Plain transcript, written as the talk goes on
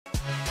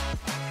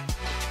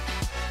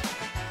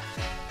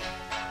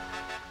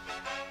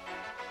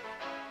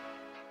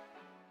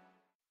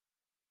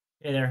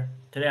Hey there.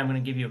 Today I'm going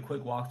to give you a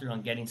quick walkthrough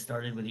on getting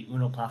started with the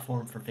Uno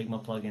platform for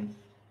Figma plugin.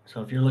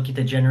 So if you're looking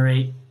to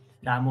generate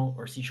XAML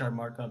or C#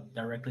 markup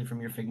directly from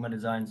your Figma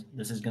designs,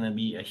 this is going to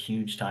be a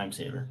huge time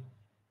saver.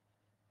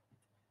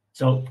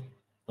 So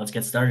let's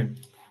get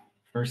started.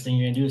 First thing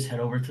you're going to do is head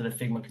over to the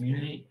Figma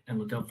community and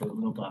look up for the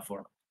Uno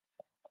platform.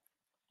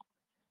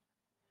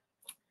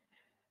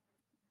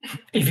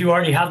 If you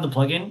already have the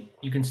plugin,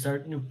 you can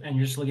start new, and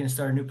you're just looking to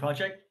start a new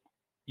project,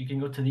 you can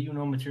go to the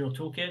Uno Material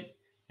Toolkit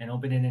and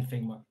open it in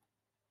Figma.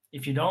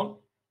 If you don't,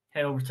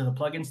 head over to the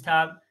Plugins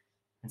tab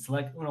and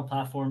select Uno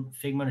Platform,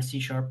 Figma to C#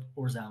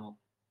 or XAML.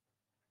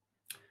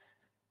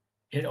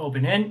 Hit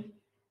Open In,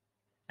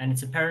 and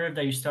it's imperative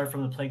that you start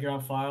from the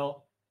playground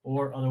file,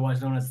 or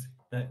otherwise known as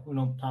the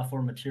Uno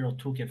Platform Material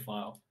Toolkit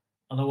file.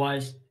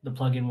 Otherwise, the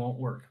plugin won't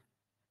work.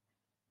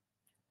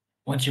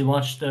 Once you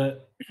launch the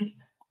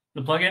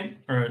plugin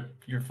or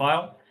your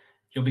file,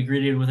 you'll be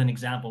greeted with an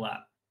example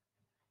app,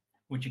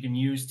 which you can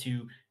use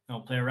to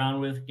play around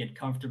with, get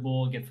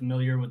comfortable, get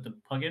familiar with the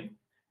plugin.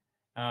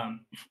 And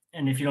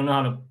if you don't know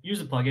how to use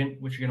the plugin,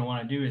 what you're going to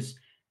want to do is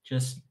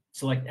just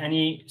select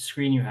any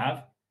screen you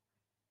have,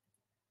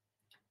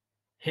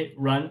 hit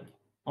run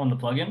on the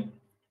plugin.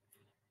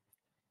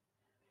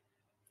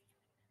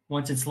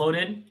 Once it's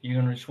loaded, you're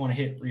going to just want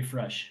to hit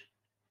refresh.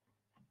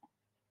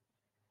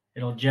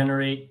 It'll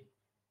generate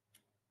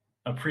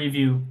a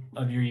preview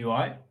of your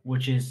UI,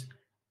 which is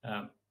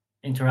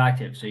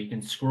interactive. So you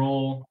can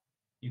scroll,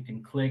 you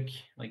can click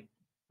like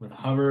with a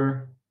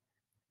hover,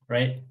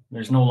 right?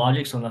 There's no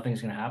logic, so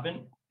nothing's going to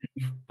happen,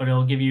 but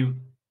it'll give you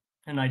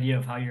an idea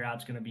of how your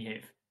app's going to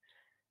behave.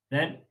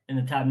 Then in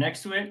the tab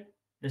next to it,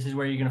 this is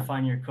where you're going to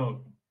find your code.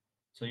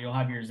 So you'll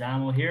have your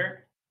XAML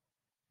here,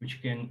 which you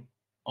can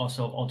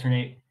also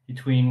alternate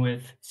between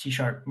with C#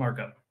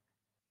 markup.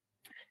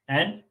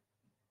 And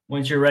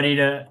once you're ready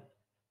to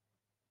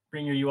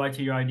bring your UI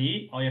to your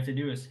IDE, all you have to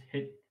do is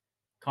hit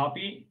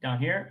copy down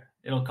here.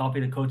 It'll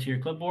copy the code to your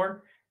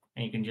clipboard,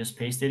 and you can just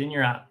paste it in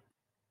your app.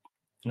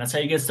 And that's how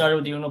you get started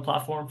with the Uno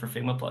platform for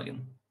Figma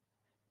plugin.